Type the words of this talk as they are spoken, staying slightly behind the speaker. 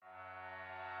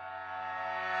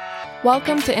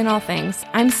Welcome to In All Things.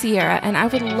 I'm Sierra, and I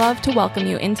would love to welcome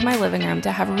you into my living room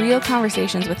to have real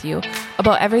conversations with you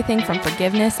about everything from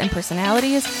forgiveness and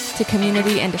personalities to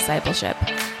community and discipleship.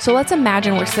 So let's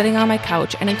imagine we're sitting on my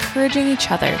couch and encouraging each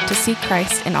other to seek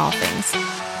Christ in all things.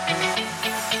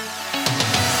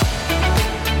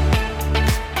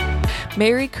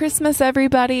 Merry Christmas,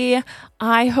 everybody.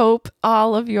 I hope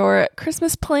all of your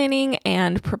Christmas planning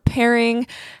and preparing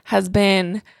has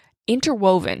been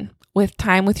interwoven with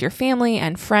time with your family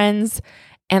and friends,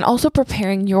 and also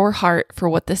preparing your heart for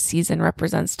what this season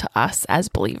represents to us as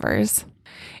believers.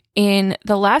 In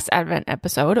the last Advent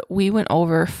episode, we went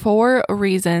over 4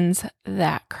 reasons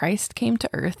that Christ came to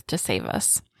earth to save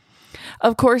us.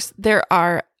 Of course, there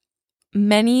are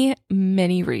many,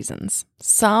 many reasons.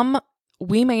 Some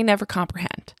we may never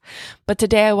comprehend, but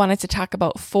today I wanted to talk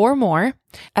about 4 more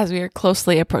as we are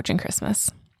closely approaching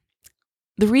Christmas.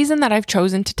 The reason that I've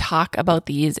chosen to talk about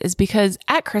these is because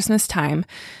at Christmas time,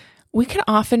 we can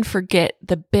often forget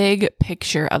the big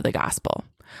picture of the gospel.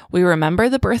 We remember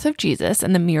the birth of Jesus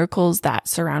and the miracles that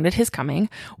surrounded his coming,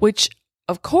 which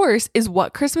of course is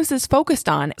what Christmas is focused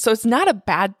on, so it's not a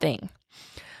bad thing.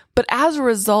 But as a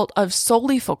result of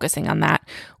solely focusing on that,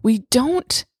 we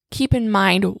don't keep in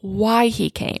mind why he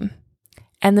came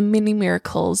and the many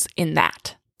miracles in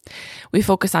that. We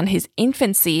focus on his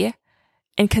infancy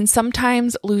and can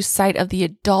sometimes lose sight of the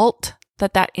adult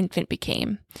that infant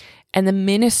became and the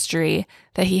ministry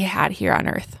that he had here on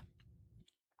earth.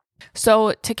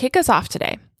 So to kick us off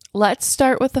today, let's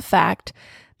start with the fact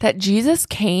that Jesus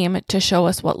came to show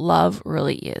us what love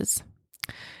really is.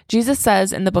 Jesus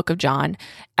says in the book of John,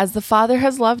 "As the Father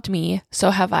has loved me,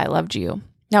 so have I loved you.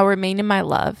 Now remain in my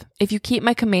love. If you keep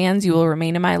my commands, you will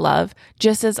remain in my love,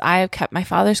 just as I have kept my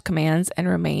Father's commands and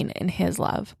remain in his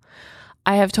love.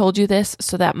 I have told you this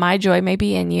so that my joy may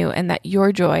be in you and that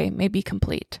your joy may be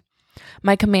complete.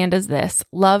 My command is this: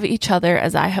 love each other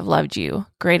as I have loved you.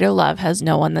 Greater love has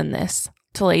no one than this,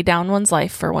 to lay down one's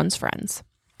life for one's friends."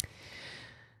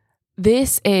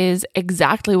 This is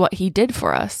exactly what he did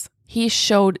for us. He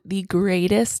showed the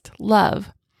greatest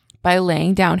love by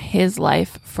laying down his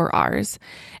life for ours,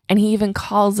 and he even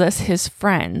calls us his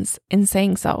friends in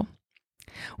saying so.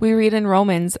 We read in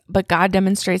Romans, "But God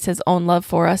demonstrates his own love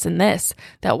for us in this,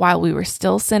 that while we were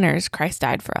still sinners, Christ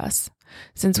died for us.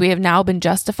 Since we have now been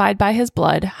justified by his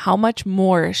blood, how much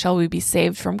more shall we be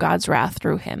saved from God's wrath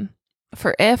through him?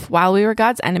 For if, while we were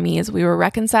God's enemies, we were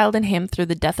reconciled in him through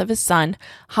the death of his Son,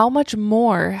 how much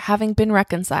more, having been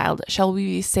reconciled, shall we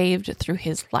be saved through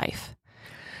his life?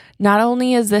 Not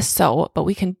only is this so, but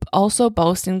we can also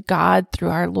boast in God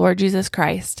through our Lord Jesus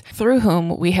Christ, through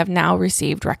whom we have now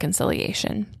received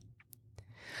reconciliation."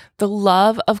 The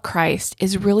love of Christ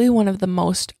is really one of the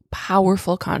most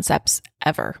powerful concepts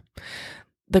ever.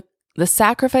 The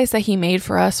sacrifice that he made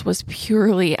for us was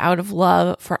purely out of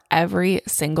love for every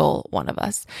single one of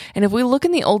us. And if we look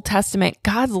in the Old Testament,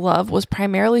 God's love was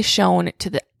primarily shown to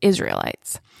the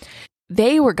Israelites.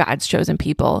 They were God's chosen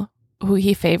people, who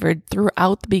he favored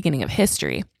throughout the beginning of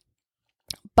history.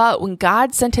 But when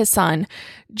God sent his Son,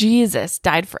 Jesus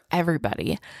died for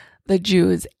everybody, the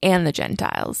Jews and the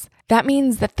Gentiles. That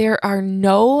means that there are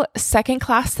no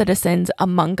second-class citizens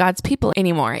among God's people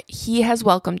anymore. He has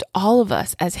welcomed all of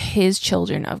us as his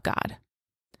children of God.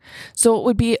 So it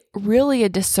would be really a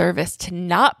disservice to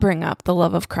not bring up the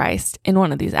love of Christ in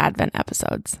one of these Advent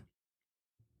episodes.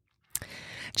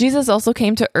 Jesus also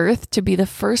came to earth to be the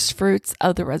first fruits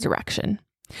of the resurrection.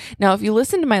 Now, if you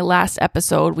listened to my last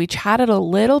episode, we chatted a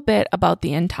little bit about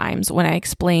the end times when I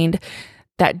explained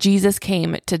that Jesus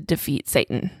came to defeat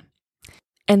Satan.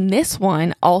 And this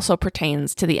one also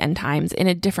pertains to the end times in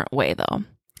a different way, though.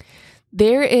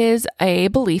 There is a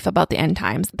belief about the end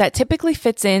times that typically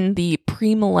fits in the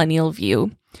premillennial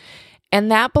view, and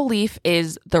that belief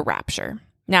is the rapture.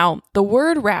 Now, the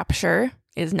word rapture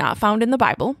is not found in the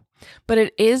Bible, but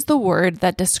it is the word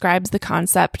that describes the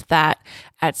concept that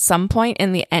at some point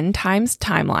in the end times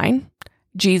timeline,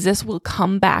 Jesus will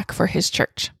come back for his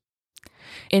church.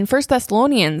 In 1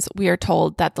 Thessalonians, we are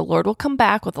told that the Lord will come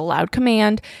back with a loud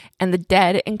command, and the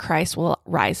dead in Christ will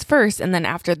rise first. And then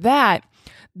after that,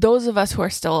 those of us who are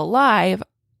still alive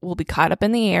will be caught up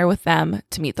in the air with them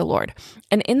to meet the Lord.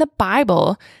 And in the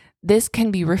Bible, this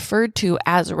can be referred to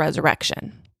as a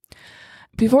resurrection.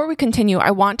 Before we continue,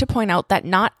 I want to point out that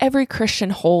not every Christian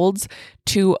holds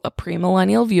to a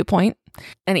premillennial viewpoint,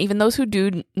 and even those who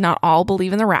do, not all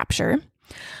believe in the rapture.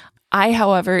 I,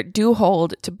 however, do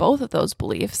hold to both of those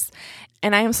beliefs,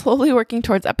 and I am slowly working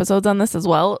towards episodes on this as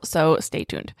well, so stay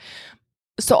tuned.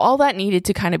 So all that needed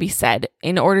to kind of be said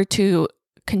in order to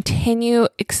continue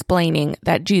explaining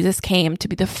that Jesus came to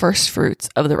be the first fruits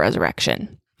of the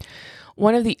resurrection.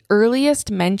 One of the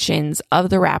earliest mentions of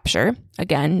the rapture,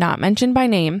 again, not mentioned by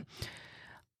name,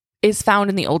 is found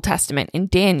in the Old Testament in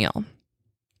Daniel.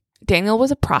 Daniel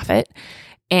was a prophet,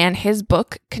 and his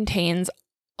book contains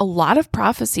a lot of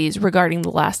prophecies regarding the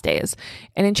last days.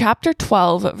 And in chapter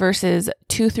 12, verses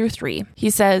 2 through 3, he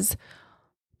says,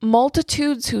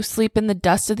 "Multitudes who sleep in the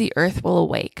dust of the earth will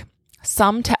awake,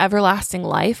 some to everlasting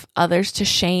life, others to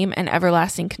shame and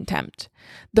everlasting contempt.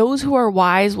 Those who are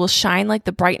wise will shine like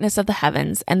the brightness of the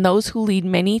heavens, and those who lead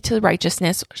many to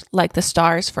righteousness like the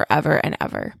stars forever and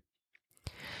ever."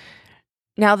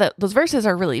 Now, those verses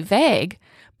are really vague,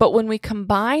 but when we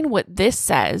combine what this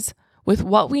says with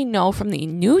what we know from the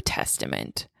New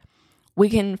Testament, we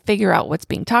can figure out what's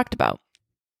being talked about.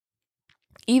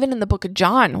 Even in the book of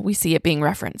John, we see it being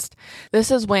referenced.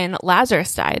 This is when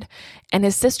Lazarus died, and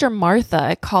his sister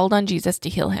Martha called on Jesus to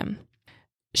heal him.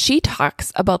 She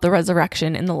talks about the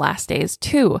resurrection in the last days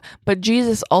too, but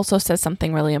Jesus also says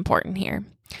something really important here.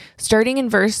 Starting in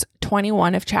verse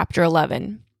 21 of chapter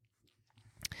 11,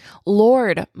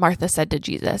 "Lord," Martha said to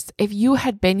Jesus, "if you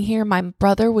had been here, my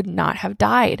brother would not have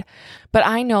died. But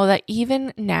I know that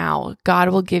even now God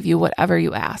will give you whatever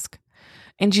you ask."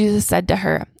 And Jesus said to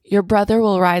her, "Your brother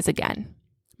will rise again."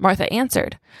 Martha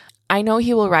answered, "I know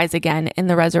he will rise again in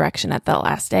the resurrection at the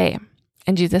last day."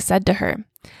 And Jesus said to her,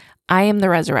 "I am the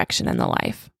resurrection and the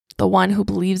life. The one who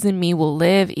believes in me will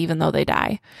live even though they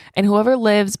die, and whoever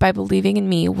lives by believing in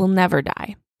me will never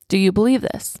die. Do you believe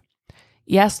this?"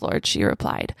 "Yes, Lord," she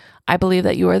replied. "I believe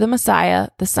that you are the Messiah,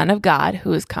 the Son of God,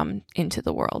 who has come into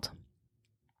the world."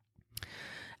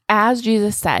 As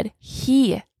Jesus said,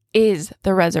 he is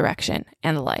the resurrection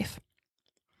and the life.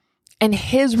 And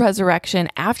his resurrection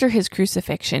after his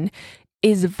crucifixion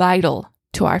is vital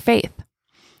to our faith.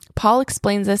 Paul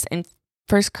explains this in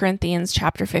 1 Corinthians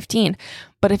chapter 15.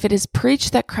 "But if it is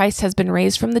preached that Christ has been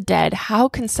raised from the dead, how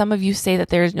can some of you say that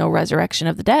there is no resurrection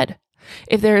of the dead?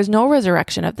 If there is no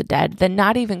resurrection of the dead, then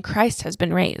not even Christ has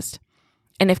been raised.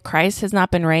 And if Christ has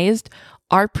not been raised,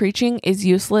 our preaching is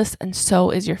useless, and so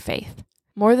is your faith.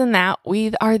 More than that,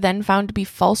 we are then found to be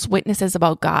false witnesses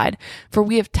about God, for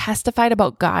we have testified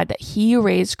about God that he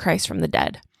raised Christ from the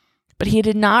dead. But he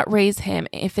did not raise him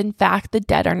if in fact the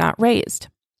dead are not raised.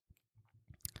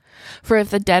 For if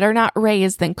the dead are not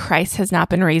raised, then Christ has not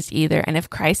been raised either. And if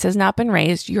Christ has not been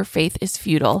raised, your faith is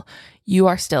futile. You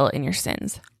are still in your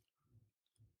sins."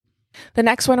 The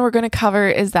next one we're going to cover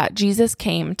is that Jesus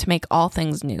came to make all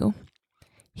things new.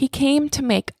 He came to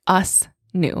make us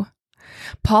new.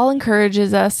 Paul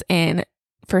encourages us in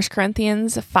 1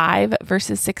 Corinthians 5,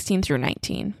 verses 16 through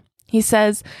 19. He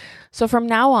says, "So from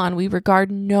now on, we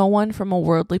regard no one from a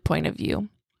worldly point of view.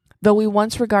 Though we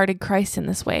once regarded Christ in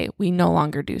this way, we no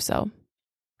longer do so.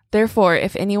 Therefore,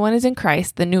 if anyone is in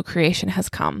Christ, the new creation has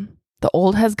come. The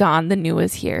old has gone, the new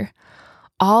is here.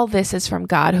 All this is from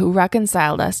God, who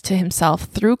reconciled us to himself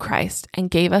through Christ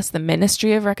and gave us the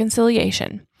ministry of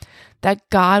reconciliation, that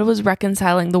God was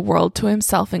reconciling the world to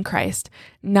himself in Christ,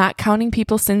 not counting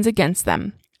people's sins against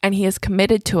them, and he has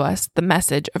committed to us the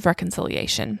message of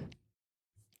reconciliation."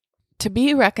 To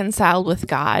be reconciled with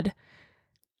God,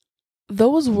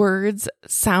 those words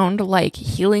sound like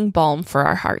healing balm for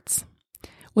our hearts.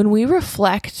 When we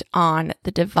reflect on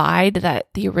the divide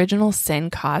that the original sin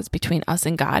caused between us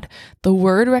and God, the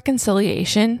word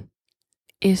reconciliation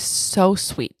is so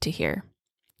sweet to hear.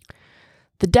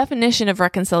 The definition of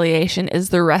reconciliation is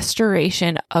the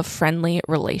restoration of friendly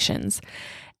relations.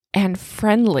 And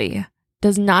friendly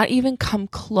does not even come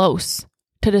close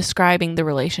to describing the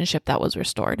relationship that was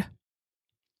restored.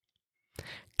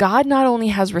 God not only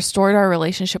has restored our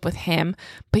relationship with him,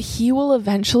 but he will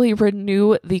eventually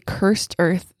renew the cursed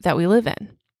earth that we live in.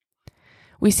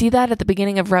 We see that at the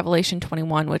beginning of Revelation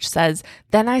 21, which says,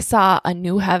 "Then I saw a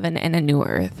new heaven and a new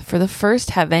earth, for the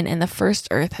first heaven and the first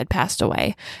earth had passed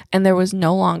away, and there was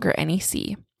no longer any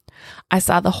sea. I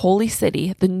saw the holy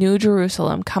city, the new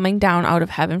Jerusalem, coming down out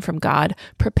of heaven from God,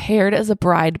 prepared as a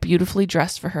bride beautifully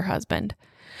dressed for her husband.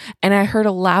 And I heard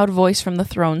a loud voice from the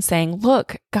throne saying,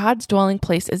 'Look, God's dwelling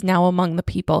place is now among the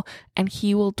people, and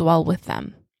he will dwell with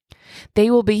them. They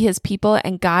will be his people,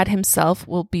 and God himself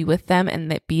will be with them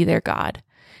and be their God.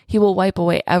 He will wipe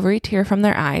away every tear from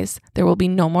their eyes. There will be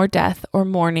no more death or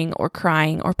mourning or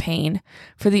crying or pain,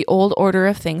 for the old order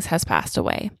of things has passed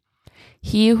away.'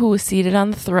 He who was seated on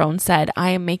the throne said, 'I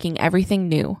am making everything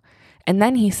new.' And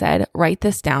then he said, 'Write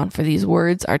this down, for these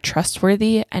words are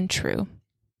trustworthy and true.'"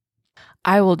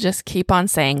 I will just keep on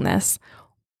saying this.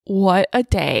 What a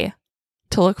day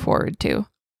to look forward to.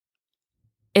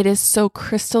 It is so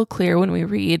crystal clear when we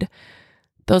read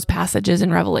those passages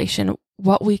in Revelation,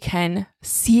 what we can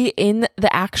see in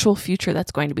the actual future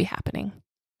that's going to be happening.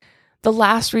 The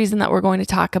last reason that we're going to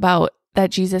talk about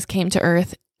that Jesus came to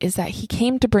earth is that he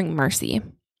came to bring mercy.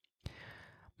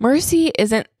 Mercy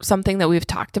isn't something that we've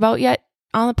talked about yet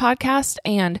on the podcast,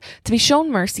 and to be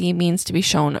shown mercy means to be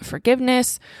shown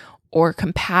forgiveness or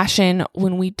compassion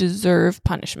when we deserve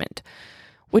punishment,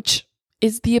 which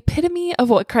is the epitome of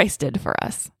what Christ did for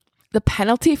us. The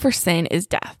penalty for sin is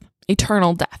death,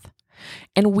 eternal death.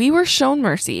 And we were shown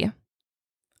mercy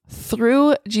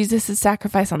through Jesus'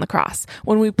 sacrifice on the cross.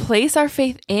 When we place our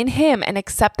faith in him and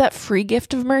accept that free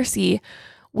gift of mercy,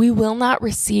 we will not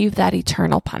receive that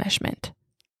eternal punishment.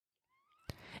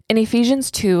 In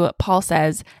Ephesians 2, Paul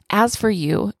says, "As for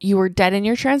you, you were dead in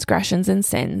your transgressions and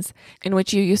sins, in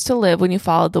which you used to live when you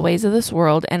followed the ways of this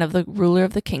world and of the ruler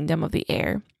of the kingdom of the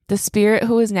air, the spirit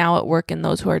who is now at work in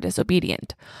those who are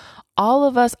disobedient. All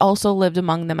of us also lived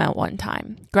among them at one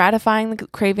time, gratifying the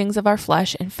cravings of our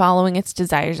flesh and following its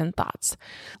desires and thoughts.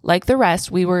 Like the rest,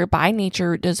 we were by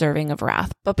nature deserving of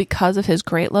wrath, but because of his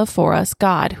great love for us,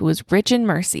 God, who is rich in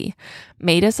mercy,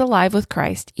 made us alive with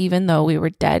Christ, even though we were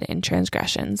dead in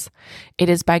transgressions. It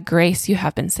is by grace you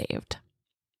have been saved."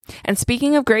 And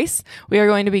speaking of grace, we are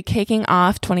going to be kicking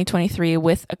off 2023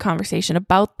 with a conversation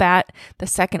about that the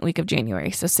second week of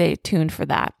January, so stay tuned for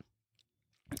that.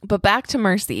 But back to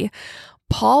mercy,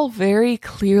 Paul very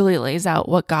clearly lays out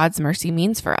what God's mercy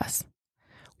means for us.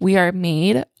 We are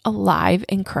made alive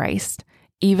in Christ,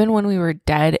 even when we were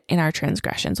dead in our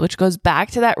transgressions, which goes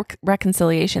back to that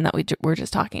reconciliation that we were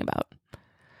just talking about.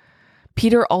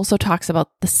 Peter also talks about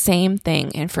the same thing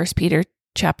in 1 Peter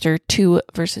chapter 2,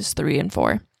 verses 3 and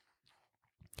 4.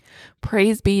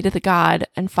 "Praise be to the God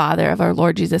and Father of our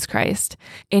Lord Jesus Christ.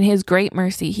 In his great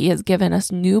mercy, he has given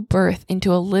us new birth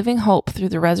into a living hope through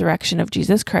the resurrection of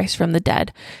Jesus Christ from the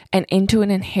dead, and into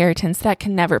an inheritance that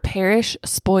can never perish,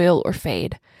 spoil, or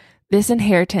fade. This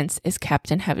inheritance is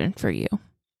kept in heaven for you."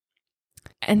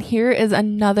 And here is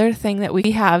another thing that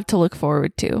we have to look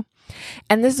forward to.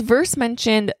 And this verse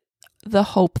mentioned the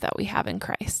hope that we have in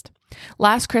Christ.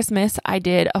 Last Christmas, I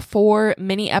did a 4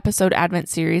 mini episode Advent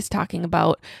series talking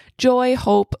about joy,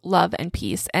 hope, love, and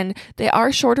peace. And they are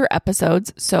shorter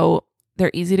episodes, so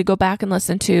they're easy to go back and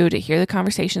listen to hear the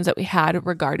conversations that we had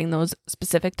regarding those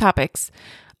specific topics.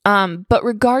 But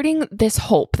regarding this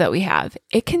hope that we have,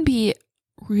 it can be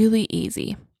really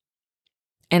easy.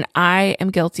 And I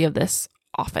am guilty of this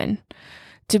often,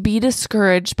 to be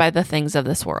discouraged by the things of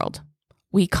this world.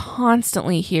 We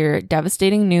constantly hear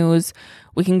devastating news.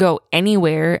 We can go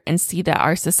anywhere and see that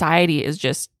our society is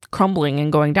just crumbling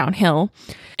and going downhill.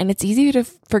 And it's easy to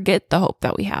forget the hope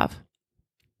that we have.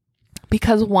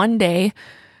 Because one day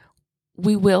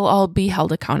we will all be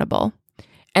held accountable.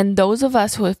 And those of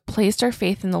us who have placed our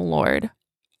faith in the Lord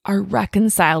are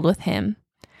reconciled with him.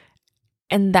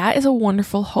 And that is a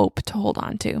wonderful hope to hold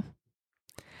on to.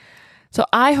 So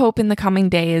I hope in the coming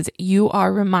days you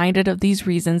are reminded of these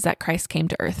reasons that Christ came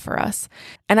to earth for us.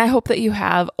 And I hope that you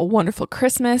have a wonderful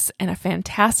Christmas and a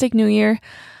fantastic New Year.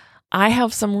 I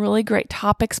have some really great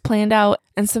topics planned out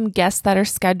and some guests that are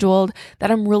scheduled that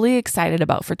I'm really excited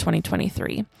about for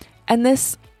 2023. And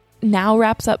this now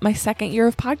wraps up my second year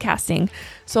of podcasting.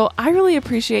 So I really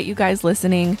appreciate you guys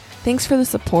listening. Thanks for the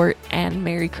support and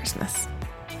Merry Christmas.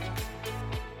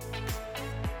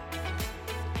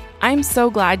 I'm so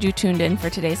glad you tuned in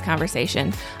for today's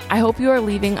conversation. I hope you are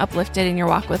leaving uplifted in your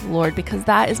walk with the Lord, because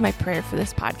that is my prayer for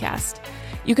this podcast.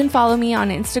 You can follow me on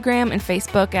Instagram and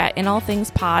Facebook at In All Things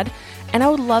Pod, and I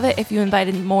would love it if you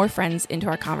invited more friends into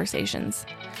our conversations.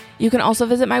 You can also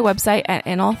visit my website at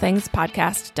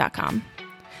inallthingspodcast.com.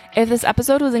 If this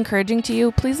episode was encouraging to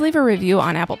you, please leave a review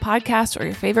on Apple Podcasts or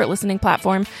your favorite listening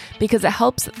platform, because it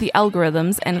helps the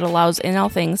algorithms and it allows In All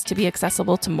Things to be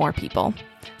accessible to more people.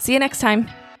 See you next time.